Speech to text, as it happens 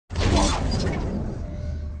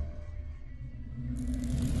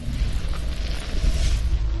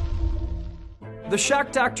The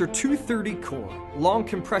Shock Doctor 230 Core long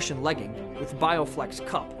compression legging with BioFlex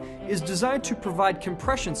Cup is designed to provide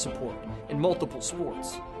compression support in multiple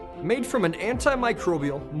sports. Made from an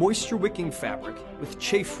antimicrobial, moisture-wicking fabric with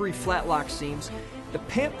chafe-free flat-lock seams, the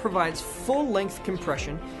pant provides full-length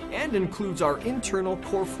compression and includes our internal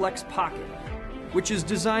COREFlex pocket, which is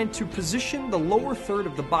designed to position the lower third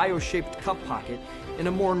of the bio-shaped cup pocket in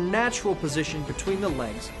a more natural position between the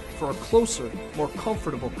legs for a closer, more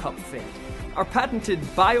comfortable cup fit. Our patented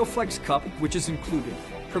BioFlex Cup, which is included,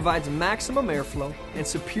 provides maximum airflow and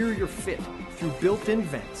superior fit through built-in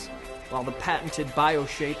vents, while the patented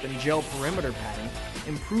BioShape and gel perimeter padding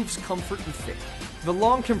improves comfort and fit. The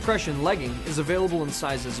long compression legging is available in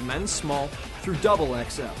sizes men's small through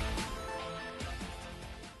XXL.